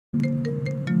We're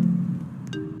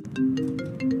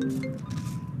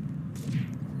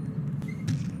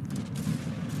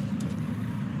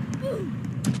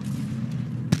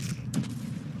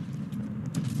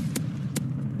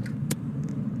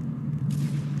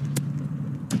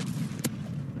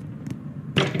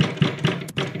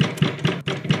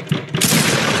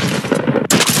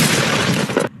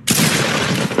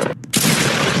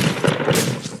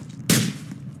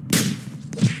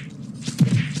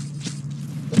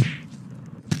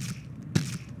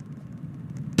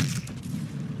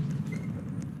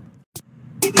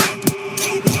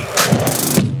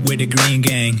the Green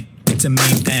Gang, it's a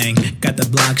main thing. Got the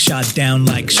block shot down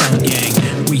like Sean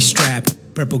Yang. We strapped,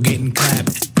 purple getting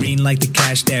clapped. Green like the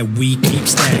cash that we keep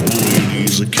stacked.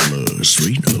 He's a killer,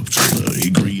 straight up killer. He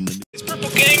green. Is Purple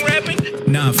Gang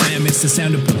rapping? Nah fam, it's the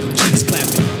sound of purple cheeks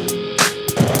clapping.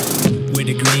 We're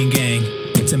the Green Gang,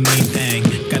 it's a main thing.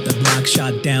 Got the block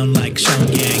shot down like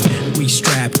Sean Yang. We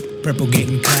strapped, purple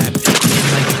getting clapped. Green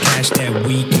like the cash that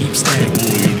we keep stacked.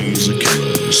 He's a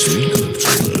killer, straight up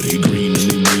killer. He green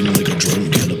and he mean like a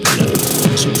drunk caterpillar.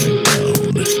 So back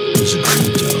down, there's a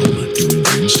green town, doing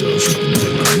green stuff up in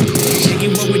that green.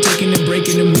 Taking what we're taking and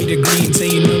breaking them, we the green.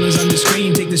 Saying numbers on the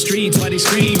screen, take the streets, why they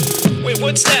scream? Wait,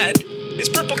 what's that? Is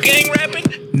Purple Gang rapping?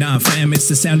 Nah fam, it's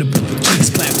the sound of purple cheeks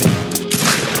clapping.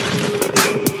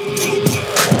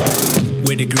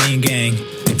 We're the Green Gang,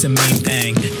 it's a main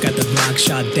thing. Got the block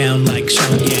shot down like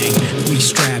Sean Yang. We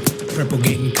strapped, purple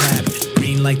getting clapped.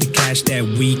 Green like the cash that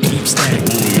we keep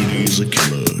stacked. He's a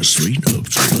killer, straight up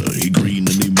killer. He green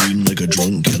and he mean like a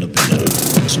drunk caterpillar.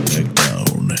 So back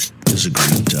down, there's a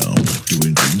green town,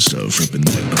 doing green stuff up in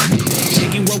that green.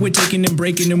 Taking what we're taking and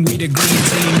breaking them, we the green.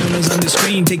 Saying numbers on the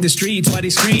screen, take the streets, why they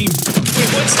scream?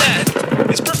 Wait, what's that?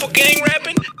 Is Purple Gang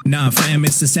rapping? Nah fam,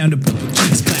 it's the sound of purple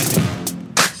cheeks clapping.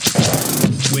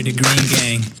 We're the Green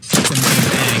Gang, it's a main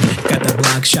thing. Got the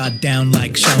block shot down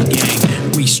like Sean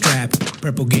Yang. We strapped,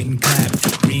 purple getting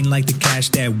clapped. Green like the cash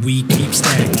that we keep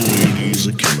stacked. He's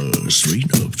a killer,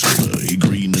 straight up killer. He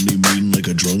green and he mean like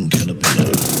a drunk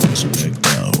caterpillar. So back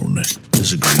down,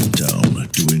 there's a green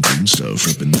town, doing green stuff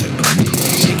up in that green.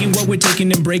 Taking what we're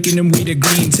taking and breaking them, we the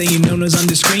green. Saying numbers on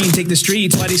the screen, take the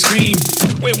streets, why they scream?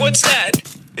 Wait, what's that?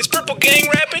 Is Purple Gang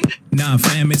rapping? Nah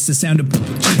fam, it's the sound of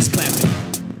purple cheeks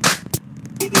clapping.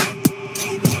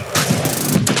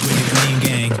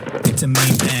 It's a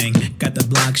main thing. Got the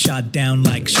block shot down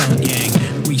like Sean Yang.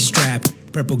 We strapped,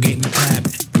 purple getting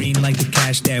clapped. Green like the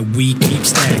cash that we keep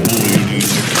stacked.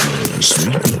 He's a killer,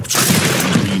 straight up killer.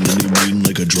 Green and he mean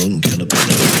like a drunk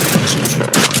caterpillar. So back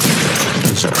down,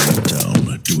 there's a green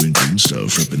town, doing green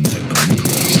stuff up in that green.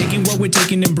 Taking what we're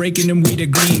taking and breaking them, we the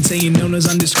green. Saying numbers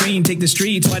on the screen, take the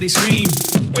streets, why they scream?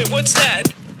 Wait, what's that?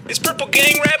 Is Purple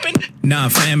Gang rapping? Nah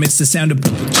fam, it's the sound of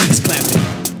purple cheeks clapping.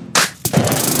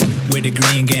 We're the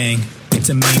Green Gang, it's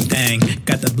a main thing.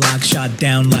 Got the block shot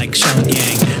down like Sean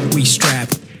Yang. We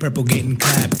strapped, purple getting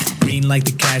clapped. Green like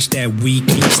the cash that we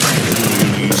keep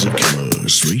stacked. He's a killer,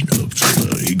 straight up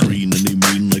killer. He green and he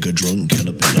mean like a drunk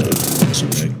caterpillar.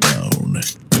 So back down,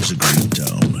 there's a green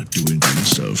town, doing green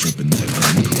stuff up in that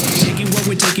green. Taking what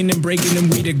we're taking and breaking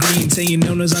them, we the green. Saying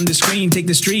numbers on the screen, take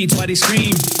the streets, why they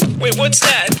scream? Wait, what's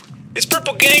that? Is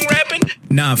Purple Gang rapping?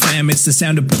 Nah fam, it's the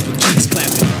sound of purple cheeks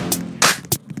clapping.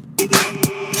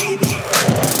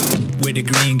 We're the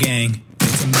Green Gang,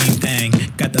 it's a main thing.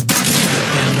 Got the block shot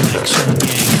down like Sean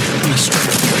Yang. We strapped,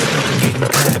 purple getting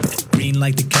clapped. Green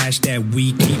like the cash that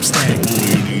we keep stacked.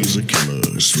 He's a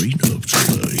killer, straight up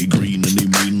killer. He green and he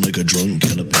mean like a drunk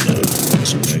caterpillar.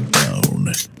 So back down,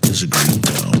 there's a green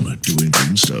town, doing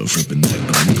green stuff up in that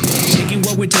green. Taking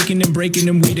what we're taking and breaking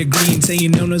them, we the green.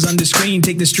 Saying numbers on the screen,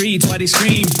 take the streets, why they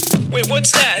scream? Wait,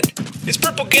 what's that? Is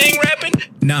Purple Gang rapping?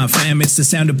 Nah fam, it's the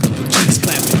sound of purple cheeks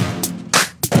clapping.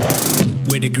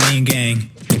 We're the Green Gang,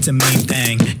 it's a main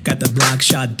thing. Got the block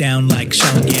shot down like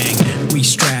Sean Yang. We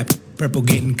strapped, purple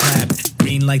getting clapped.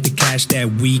 Green like the cash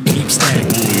that we keep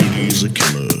stacked. He's a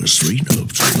killer, straight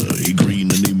up killer. He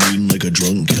green and he mean like a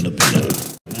drunk caterpillar.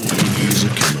 He's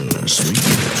a killer, straight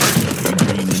up killer. He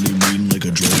green and he mean like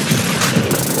a drunk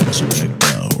caterpillar. So back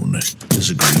down, there's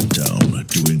a green town,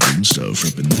 doing green stuff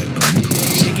up in that green.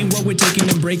 Taking what we're taking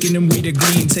and breaking them, we the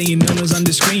green. Saying numbers on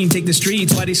the screen, take the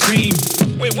streets, why they scream?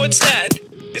 Wait, what's that?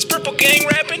 Is Purple Gang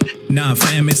rapping? Nah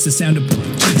fam, it's the sound of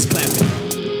purple cheeks clapping.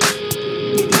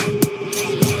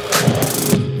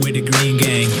 We're the Green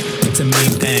Gang, it's a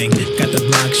main thing. Got the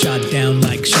block shot down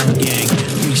like Sean Yang.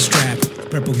 We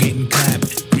strapped, purple getting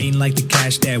clapped. Green like the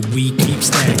cash that we keep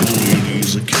stacked.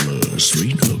 He's a killer,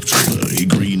 straight up killer. He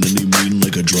green and he mean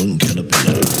like a drunk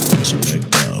caterpillar. So back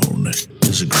down,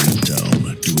 there's a green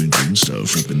town, doing green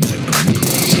stuff up in that green.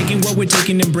 Taking what we're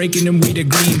taking and and breaking them, we the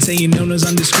green. Saying owners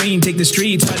on the screen, take the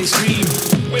streets, why they scream?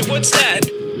 Wait, what's that?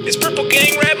 Is Purple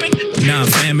Gang rapping? Nah,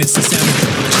 fam, it's the sound of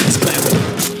purple cheeks clapping.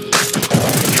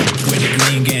 We're the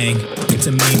green gang, it's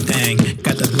a mean thing.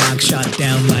 Got the block shot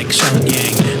down like Shell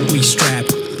Gang. We strap,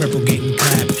 purple getting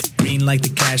clapped. Green like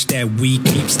the cash that we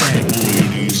keep stacked.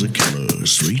 He's a killer,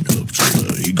 straight up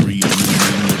driller. He green and he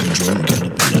mean like a drunk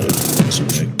caterpillar. So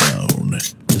back down,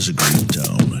 there's a green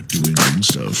town, doing green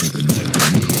stuff, ripping that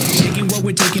green. Taking what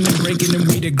we're taking and breaking them,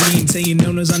 we the green. Saying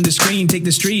owners on the screen, take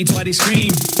the streets, why they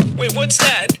scream? Wait, what's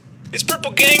that? Is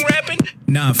Purple Gang rapping?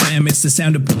 Nah, fam, it's the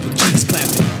sound of purple cheeks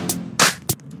clapping.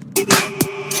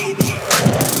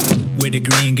 We're the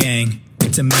green gang,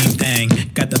 it's a mean thing.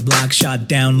 Got the block shot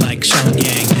down like Shell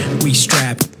Gang. We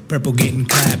strap, purple getting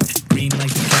clapped. Green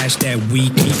like the cash that we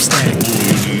keep stacked.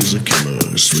 He's a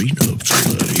killer, straight up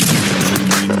driller. He green and he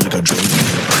mean like a drunk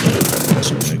caterpillar.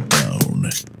 So back down,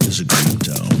 there's a green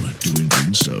town, doing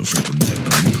green stuff, ripping that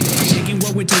green. Taking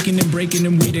what we're taking and breaking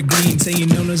them, we the green.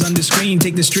 Saying owners on the screen,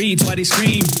 take the streets, why they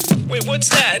scream? Wait, what's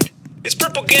that? Is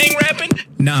Purple Gang rapping?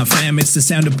 Nah, fam, it's the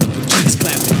sound of purple cheeks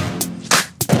clapping.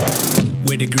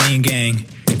 We're the green gang,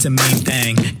 it's a mean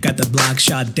thing. Got the block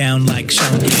shot down like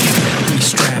Shell Gang. We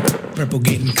strap, purple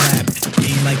getting clapped.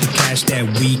 Green like the cash that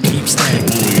we keep stacked.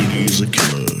 He's a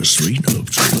killer, straight up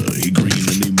driller. He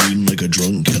green and he mean like a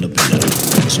drunk caterpillar.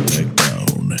 So back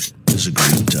down, there's a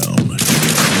green town,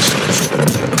 doing green stuff, ripping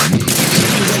that green.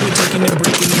 Taking what we're taking and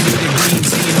breaking them, we the green.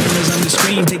 Saying owners on the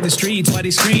screen, take the streets, why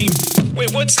they scream?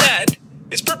 Wait, what's that?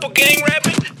 Is Purple Gang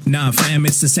rapping? Nah, fam,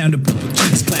 it's the sound of purple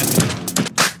cheeks clapping.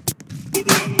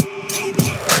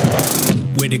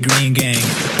 We're the green gang,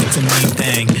 it's a mean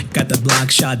thing. Got the block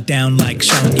shot down like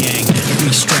Shell Gang. We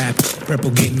strap,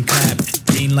 purple getting clapped.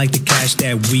 Green like the cash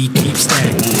that we keep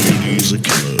stacked. He's a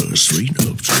killer, straight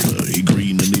up driller. He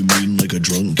green and he mean like a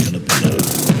drunk caterpillar.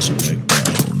 So back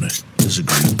down, there's a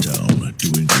green town,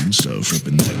 doing green stuff,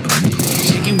 ripping that green.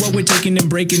 Taking what we're taking and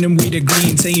breaking them, we the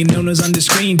green. Saying owners on the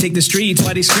screen, take the streets,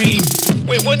 why they scream?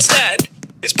 Wait, what's that?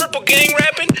 Is Purple Gang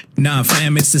rapping? Nah,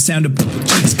 fam, it's the sound of purple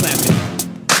cheeks clapping.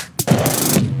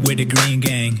 We're the green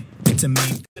gang, it's a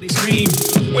mean they scream.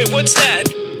 Wait, what's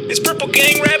that? Is Purple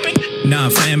Gang rapping? Nah,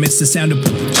 fam, it's the sound of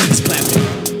purple cheeks clapping.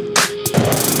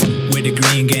 We're the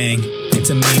green gang, it's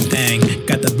a mean thing.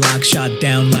 Got the block shot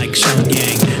down like Shell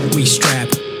Gang. We strap,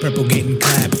 purple getting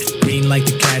clapped. Green like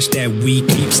the cash that we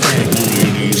keep stacked.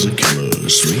 He's a killer,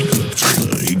 straight up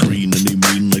driller. He green and he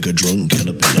mean like a drunk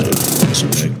caterpillar. So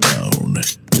back down,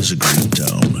 there's a green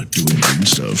town, doing green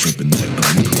stuff, ripping that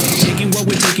green. Taking what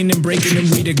we're taking and breaking them,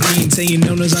 we the green. Saying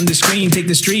owners on the screen, take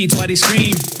the streets, why they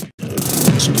scream?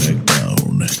 So back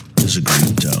down, there's a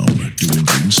green town, doing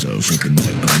green stuff, ripping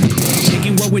that green.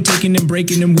 Taking what we're taking and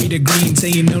breaking them, we the green.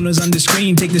 Saying owners on the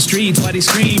screen, take the streets, why they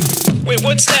scream? Wait,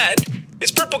 what's that?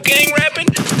 Is Purple Gang rapping?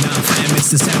 Nah, fam, it's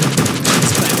the sound of purple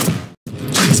cheeks clapping.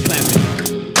 Cheeks clapping.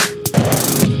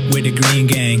 We're the green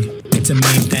gang, it's a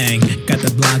mean thing. Got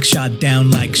the block shot down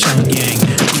like Shell Gang.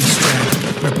 We strap,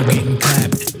 purple getting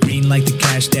clapped. Green like the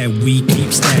cash that we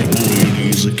keep stacked.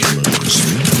 He's a killer,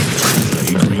 straight up driller.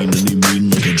 He green and he mean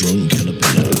like a drunk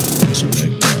caterpillar. So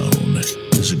back down,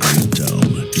 there's a green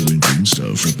town, doing green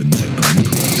stuff, ripping that green.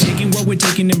 Taking what we're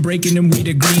taking and breaking them, we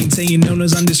the green. Saying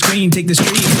owners on the screen, take the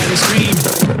streets, why they scream?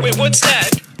 Wait, what's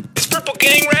that? Is Purple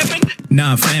Gang rapping?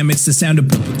 Nah, fam, it's the sound of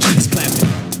purple cheeks clapping.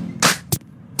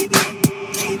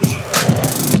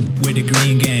 We're the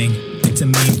green gang, it's a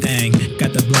mean thing.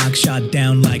 Got the block shot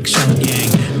down like Shell Gang.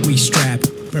 We strap,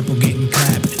 purple getting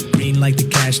clapped. Green like the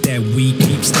cash that we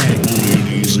keep stacked.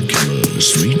 He's a killer,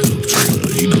 straight up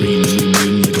driller. He green and he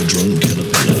mean like a drunk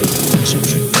caterpillar. So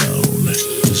back down,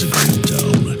 there's a green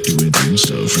town, doing green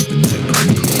stuff, ripping that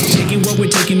green. Taking what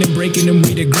we're taking and breaking them,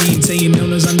 we the green. Saying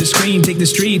owners on the screen, take the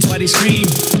streets, why they scream?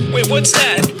 Wait, what's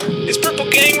that? Is Purple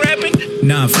Gang rapping?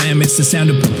 Nah, fam, it's the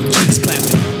sound of purple cheeks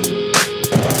clapping.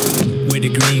 We're the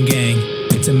green gang,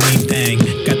 it's a mean thing.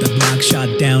 Got the block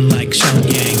shot down like Shell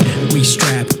Gang. We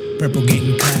strap, purple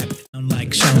getting clapped. Down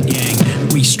like Shell Gang.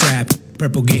 We strap,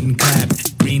 purple getting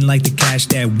clapped. Green like the cash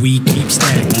that we keep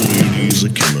stacked. He's a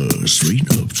killer, straight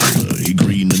up driller. He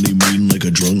green and he mean like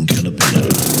a drunk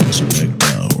caterpillar. So back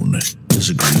down, there's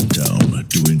a green town,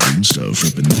 doing green stuff,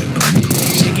 ripping that green.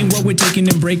 Taking what we're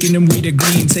taking and breaking them, we the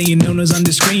green. Saying owners on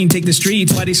the screen, take the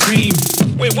streets, why they scream?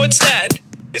 Wait, what's that?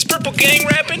 Is Purple Gang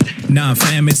rapping? Nah,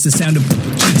 fam, it's the sound of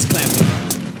purple cheeks clapping.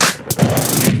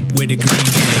 We're the green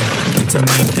gang, it's a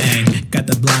mean thing. Got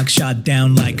the block shot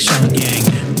down like Shell Gang.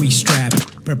 We strap,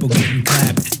 purple getting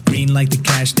clapped. Green like the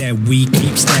cash that we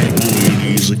keep stacked.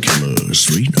 He's a killer,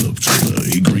 straight up driller.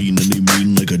 He green and he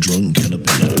mean like a drunk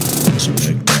caterpillar. So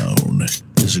back down,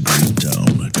 there's a green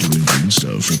town, doing green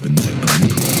stuff, ripping that green.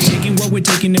 Taking what we're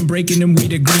taking and breaking them, we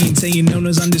the green. Saying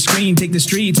owners on the screen, take the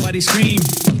streets, why they scream?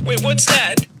 Wait, what's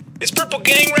that? Is Purple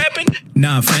Gang rapping?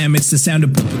 Nah, fam, it's the sound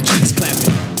of purple cheeks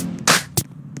clapping.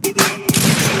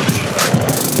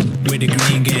 We're the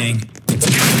Green Gang, it's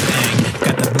a green thing.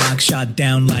 Got the block shot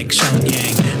down like Shell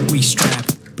Gang. We strap,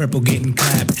 purple getting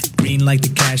clapped. Green like the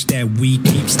cash that we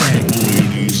keep stacked. Boy,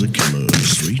 he's a killer,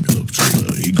 straight up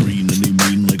thriller. He green and he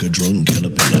mean like a drunk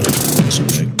caterpillar. So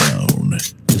back down,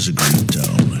 it's a green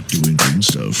town. Doing green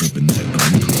stuff, ripping that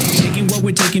green. Taking what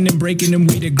we're taking and breaking them,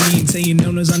 we the green. Saying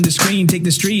owners on the screen, take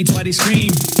the streets, why they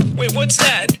scream? Wait, what's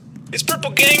that? Is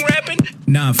Purple Gang rapping?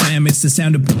 Nah, fam, it's the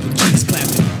sound of purple cheeks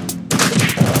clapping.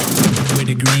 We're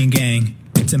the Green Gang,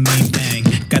 it's a main thing.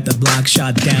 Got the block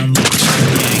shot down like Shell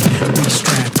Gang. We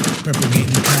strap, purple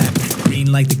getting clapped.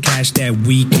 Green like the cash that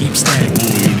we keep stacked.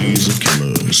 Boy, he's a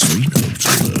killer, straight up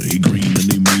thriller. He green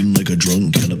and he mean like a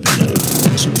drunk caterpillar.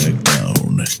 So back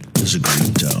down, it's a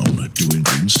green town. Doing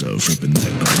green stuff, ripping that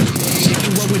green.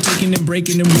 Taking what we're taking and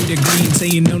breaking them, we the green.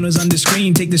 Saying owners on the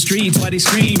screen, take the streets, why they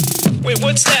scream? Wait,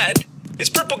 what's that? Is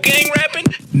Purple Gang rapping?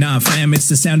 Nah, fam, it's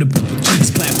the sound of purple cheeks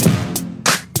clapping.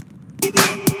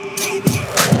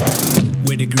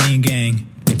 We're the Green Gang,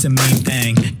 it's a main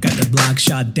thing. Got the block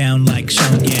shot down like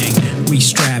Shell Gang. We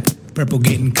strap, purple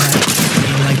getting clapped.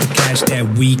 Green like the cash that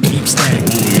we keep stacked.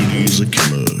 Boy, he's a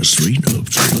killer, straight up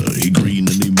thriller. He green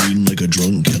and he mean like a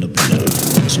drunk caterpillar.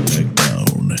 So back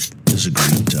down, it's a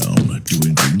green town.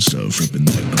 Doing green stuff, ripping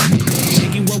that green.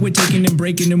 Taking what we're taking and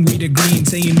breaking them, we the green.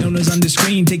 Saying owners on the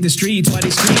screen, take the streets, why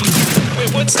they scream?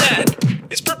 Wait, what's that?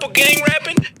 Is Purple Gang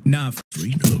rapping? Nah.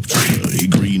 Straight up thriller. He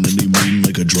green and he mean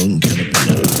like a drunk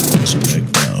caterpillar. So back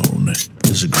down,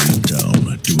 it's a green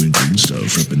town. Doing green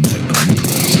stuff, ripping that green.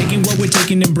 Taking what we're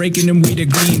taking and breaking them, we the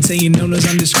green. Saying owners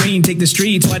on the screen, take the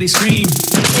streets, why they scream?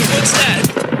 Wait, what's that?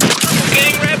 Is Purple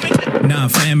Gang rapping? Nah,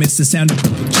 fam, it's the sound of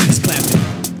purple cheeks clapping.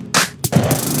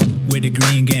 We're the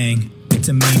Green Gang, it's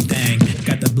a main thing.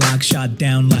 Got the block shot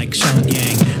down like Shell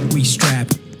Gang. We strap,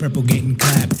 purple getting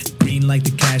clapped. Green like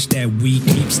the cash that we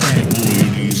keep stacked. Boy,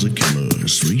 he's a killer,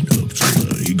 straight up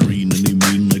thriller. He green and he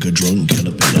mean like a drunk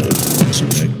caterpillar. So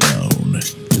back down,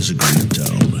 it's a green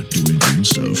town. Doing green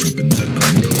stuff, ripping that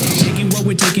green. Taking what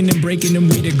we're taking and breaking them,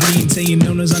 we the green. Saying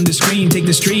owners on the screen, take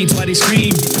the streets, why they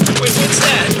scream? Wait, what's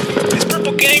that? Is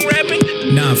Purple Gang rapping?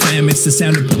 Nah, fam, it's the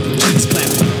sound of purple cheeks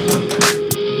clapping.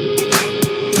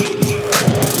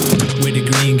 We're the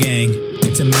Green Gang,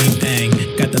 it's a main thing.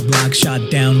 Got the block shot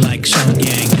down like Shell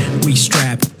Gang. We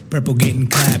strap, purple getting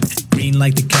clapped. Green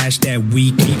like the cash that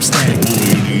we keep stacked.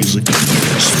 Boy, he's a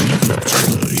killer, straight up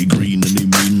thriller. He green and he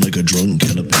mean like a drunk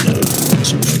caterpillar.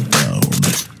 So back down,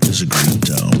 it's a green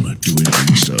town. Doing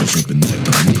green stuff, ripping that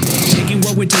green. Taking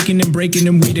what we're taking and breaking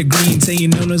them, we the green.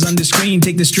 Saying owners on the screen,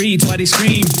 take the streets, why they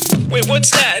scream? Wait,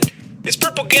 what's that? Is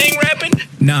Purple Gang rapping?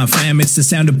 Nah, fam, it's the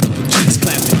sound of purple cheeks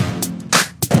clapping.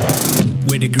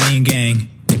 We're the Green Gang,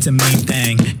 it's a main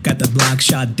thing. Got the block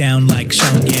shot down like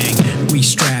Shell Gang. We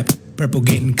strap, purple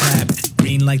getting clapped.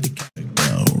 Green like the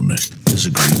Down, it's a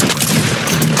green town.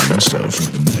 Doing green stuff,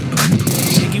 ripping that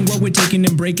green. taking what we're taking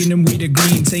and breaking them, we the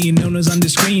green. Saying owners on the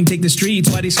screen, take the streets,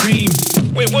 why they scream?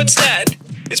 Wait, what's that?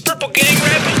 Is Purple Gang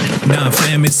rapping? Nah,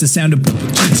 fam, it's the sound of purple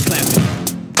cheeks clapping.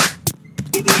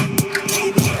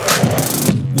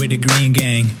 We're the Green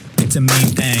Gang, it's a main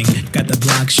thing. Got the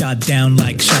block shot down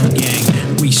like Shell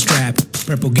Gang. We strap,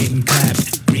 purple getting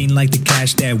clapped. Green like the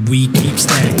cash that we keep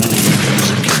stacked.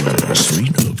 He's a killer,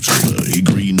 straight up thriller. He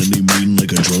green and he mean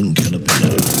like a drunk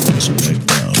caterpillar. So back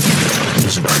down,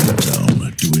 it's a green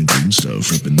town. Doing green stuff,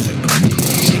 ripping that green.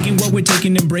 Taking what we're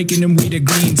taking and breaking them, we the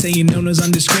green. Saying owners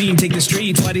on the screen, take the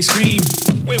streets, why they scream?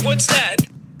 Wait, what's that?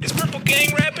 Is Purple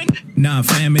Gang rapping? Nah,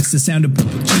 fam, it's the sound of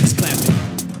purple cheeks clapping.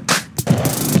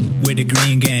 We're the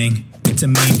Green Gang, it's a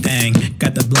main thing.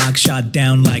 Got the block shot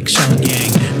down like Shell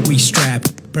Gang. We strap,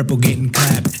 purple getting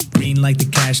clapped. Green like the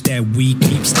cash that we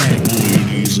keep stacked. Boy,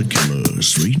 he's a killer,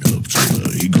 straight up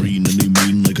thriller. He green and he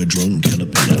mean like a drunk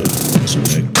caterpillar. So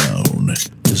back down,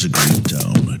 it's a green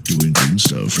town. Doing green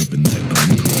stuff, ripping that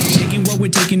green. Taking what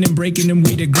we're taking and breaking them,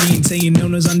 we the green. Saying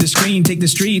owners on the screen, take the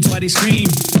streets, why they scream?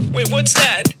 Wait, what's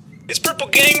that? Is Purple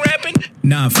Gang rapping?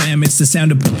 Nah, fam, it's the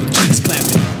sound of purple cheeks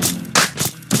clapping.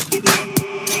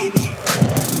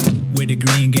 We're the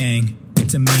Green Gang,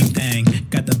 it's a main thing.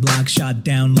 Got the block shot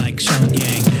down like Shell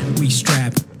Gang. We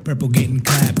strap, purple getting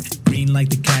clapped. Green like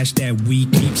the cash that we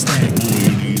keep stacked. Boy,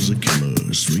 he's a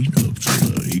killer, straight up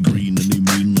thriller. He green and he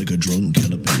mean like a drunk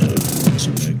caterpillar.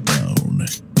 So back down,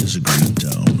 it's a green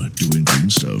town. Doing green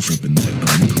stuff, ripping that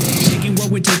green. Taking what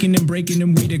we're taking and breaking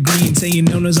them, we the green.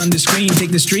 Saying owners on the screen,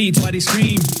 take the streets, why they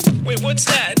scream? Wait, what's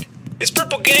that? Is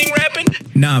Purple Gang rapping?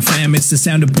 Nah, fam, it's the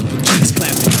sound of purple cheeks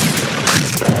clapping.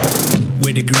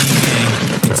 We're the Green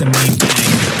Gang, it's a main thing.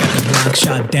 Got the block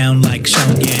shot down like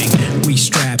Sean Yang. We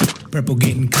strapped, purple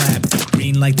getting clapped.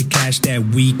 Green like the cash that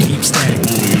we keep stacked.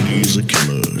 He's a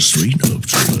killer, straight up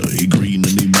thriller. He green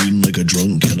and he mean like a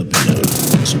drunk caterpillar.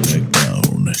 So back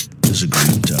down, there's a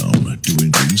green town.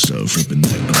 Doing green stuff, ripping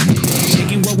that green cross.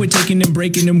 Taking what we're taking and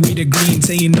breaking them, we the green.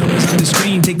 Saying no one's on the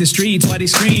screen, take the streets, why they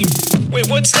scream? Wait,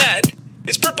 what's that?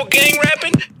 Is Purple Gang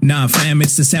rapping? Nah, fam,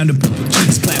 it's the sound of purple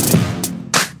cheeks clapping.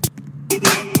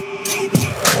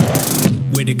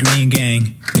 We're the Green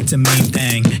Gang, it's a main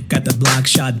thing. Got the block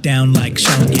shot down like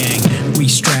Sean Yang. We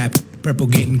strapped, purple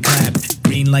getting clapped.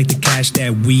 Green like the cash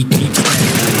that we keep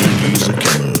stacked. He's a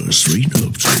killer, straight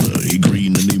up thriller. He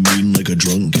green and he mean like a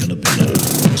drunk caterpillar.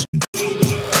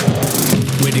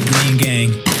 We're the Green Gang,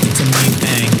 it's a main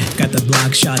thing. Got the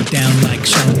block shot down like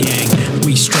Sean Yang.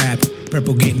 We strapped,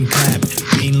 purple getting clapped.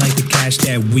 Green like the cash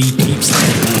that we keep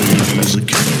stacked. He's a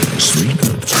killer, straight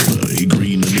up thriller. He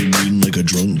green and he mean like a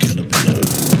drunk caterpillar.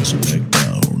 So back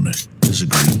down, there's a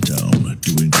green town.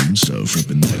 Doing green stuff,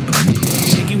 ripping that green cross.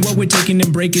 Taking what we're taking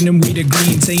and breaking them, we the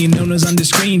green. Saying no one's on the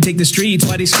screen, take the streets,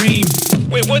 why they scream?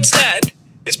 Wait, what's that?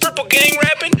 Is Purple Gang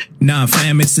rapping? Nah,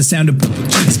 fam, it's the sound of purple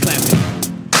cheeks clapping.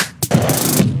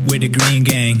 We're the Green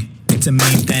Gang, it's a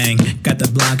main thing. Got the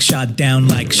block shot down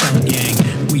like Sean Yang.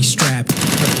 We strapped,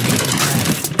 purple getting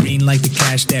clapped. Green like the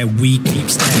cash that we keep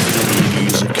stacked.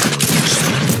 He's a killer,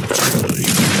 straight up thriller.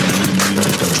 He green and he mean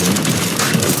like a drunk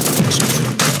caterpillar. So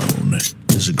back down,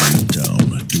 there's a green town.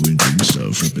 Doing green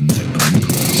stuff, ripping that green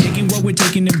cross. Taking what we're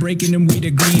taking and breaking them, we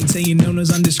the green. Saying no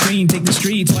one's on the screen, take the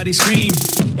streets, why they scream?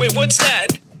 Wait, what's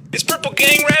that? Is Purple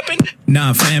Gang rapping?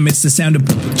 Nah, fam, it's the sound of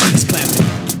purple cheeks clapping.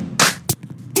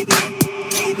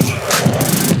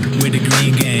 We're the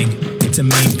Green Gang, it's a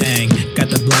main thing. Got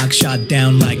the block shot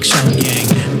down like Sean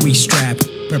Yang. We strapped,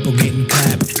 purple getting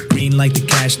clapped. Green like the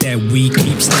cash that we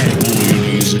keep stacked.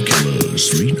 He's a killer,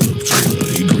 straight up thriller.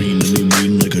 He green and he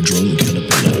mean like a drunk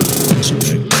caterpillar. So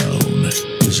back down,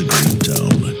 there's a green town.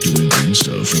 Doing green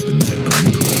stuff, ripping that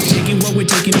green cross. Taking what we're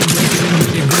taking and breaking them, we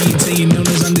the green. Saying no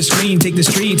one's on the screen, take the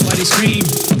streets, why they scream?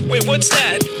 Wait, what's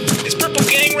that? Is Purple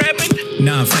Gang rapping?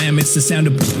 Nah, fam, it's the sound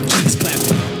of purple cheeks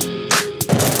clapping.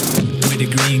 We're the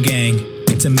Green Gang,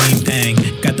 it's a main thing.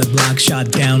 Got the block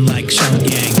shot down like Sean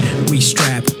Yang. We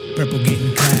strapped, purple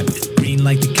getting clapped. Green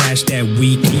like the cash that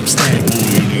we keep stacked.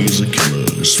 He's a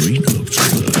killer, straight up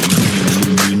thriller. He green and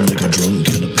he mean like a drunk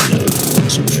caterpillar.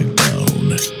 So back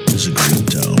down, there's a green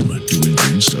town. Doing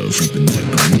green stuff, ripping that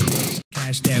green cross.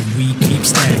 Cash that we keep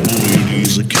stacked.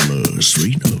 He's a killer,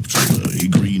 straight up thriller. He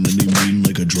green and he mean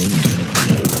like a drunk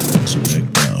caterpillar. So back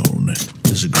down,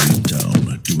 there's a green town.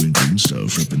 Doing green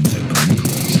stuff, ripping that green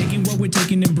cross. Taking what we're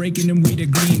taking and breaking them, we the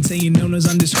green. Saying no one's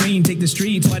on the screen, take the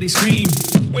streets, why they scream?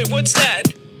 Wait, what's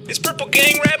that? Is Purple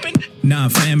Gang rapping? Nah,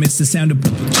 fam, it's the sound of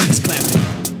purple cheeks clapping.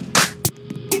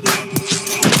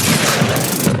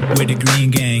 We're the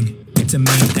Green Gang, it's a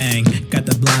main thing. Got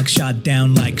the block shot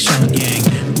down like Sean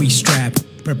Yang. We strapped,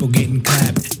 purple getting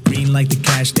clapped. Green like the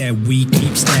cash that we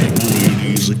keep stacked.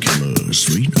 He's a killer,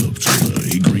 straight up thriller.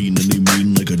 He green and he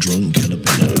mean like a drunk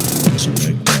caterpillar. So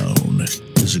back down,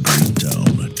 there's a green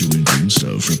town. Doing green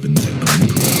stuff, ripping that green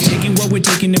cross. Taking what we're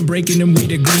taking and breaking them, we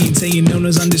the green. Saying no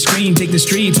one's on the screen, take the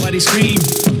streets, why they scream?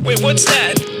 Wait, what's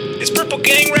that? Is Purple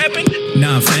Gang rapping?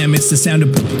 Nah, fam, it's the sound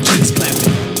of purple cheeks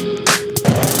clapping.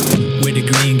 We're the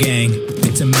Green Gang,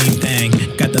 it's a main thing.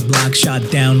 Got the block shot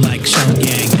down like Sean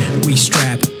Yang. We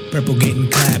strapped, purple getting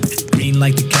clapped. Green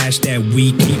like the cash that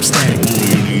we keep stacked.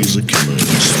 He's a killer,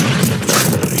 straight up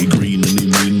thriller. He green and he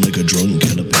mean like a drunk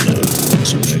caterpillar.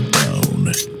 So back down,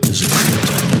 there's a green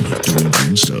town. Doing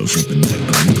green stuff, ripping that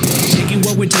green cross. Taking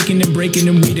what we're taking and breaking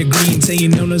them, we the green.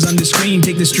 Saying no one's on the screen,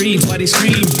 take the streets, why they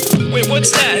scream? Wait,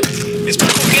 what's that? Is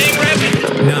Purple Gang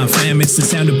rapping? Nah, fam, it's the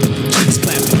sound of purple cheeks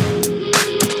clapping.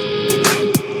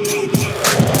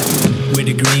 We're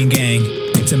the Green Gang,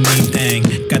 it's a main thing.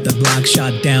 Got the block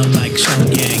shot down like Sean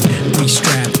Yang. We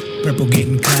strapped, purple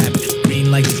getting clapped.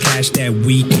 Green like the cash that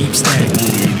we keep stacked.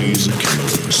 He's a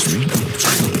killer, straight up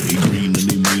thriller. He green and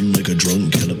he mean like a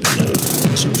drunk caterpillar.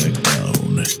 So back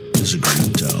down, there's a green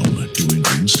town. Doing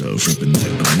green stuff, ripping that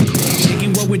green cross.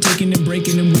 Taking what we're taking and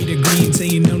breaking them, we the green.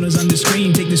 Saying no one's on the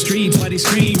screen, take the streets, why they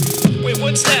scream? Wait,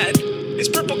 what's that?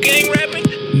 Is Purple Gang rapping?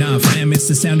 Nah, fam, it's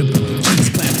the sound of purple cheeks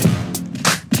clapping.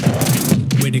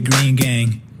 We're the Green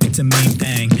Gang, it's a main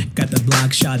thing. Got the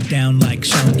block shot down like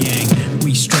Sean Yang.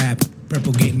 We strapped,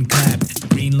 purple getting clapped.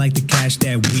 Green like the cash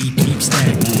that we keep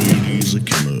stacked. He's a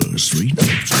killer, straight up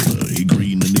thriller. He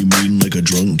green and he mean like a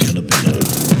drunk caterpillar.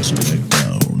 So back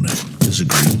down, There's a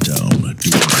green town, doing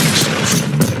green stuff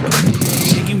in that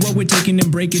green. Taking what we're taking and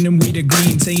breaking them, we the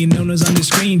green. Saying owners on the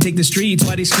screen, take the streets,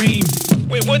 why they scream.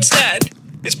 Wait, what's that?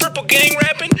 Is Purple Gang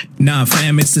rapping? Nah,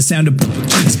 fam, it's the sound of purple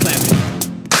cheeks clapping.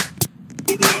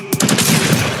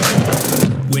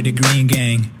 We're the Green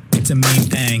Gang, it's a mean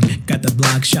thing. Got the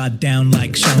block shot down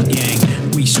like Sean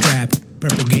Yang. We strapped,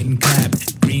 purple getting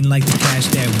clapped. Green like the cash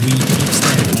that we keep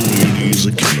stacked. Boy, he's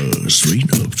a killer,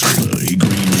 straight up thriller. He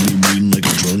green and he mean like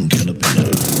a drunk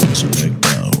caterpillar. So back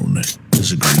down,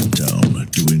 there's a green town,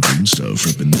 doing green stuff,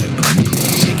 ripping that green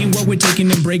crowd. Taking what we're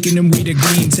taking and breaking them, we the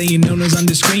green. Saying owners on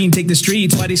the screen, take the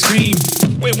streets, why they scream.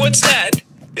 Wait, what's that?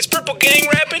 Is Purple Gang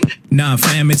rapping? Nah,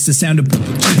 fam, it's the sound of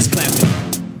purple cheeks clapping.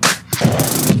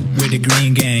 We're the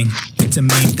Green Gang, it's a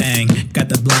mean thing. Got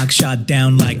the block shot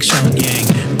down like Sean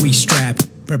Yang. We strapped,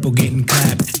 purple getting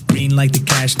clapped. Green like the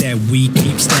cash that we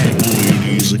keep stacked. Boy,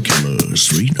 he's a killer,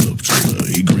 straight up thriller.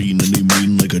 He green and he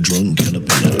mean like a drunk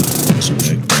caterpillar. So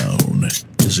back down,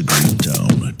 there's a green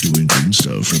town, doing green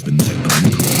stuff, ripping that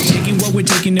green crowd. Taking what we're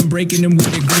taking and breaking them, we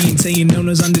the green. Saying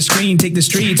owners on the screen, take the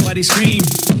streets, why they scream.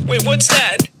 Wait, what's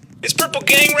that? Is Purple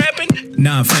Gang rapping?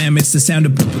 Nah, fam, it's the sound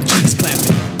of purple cheeks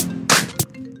clapping.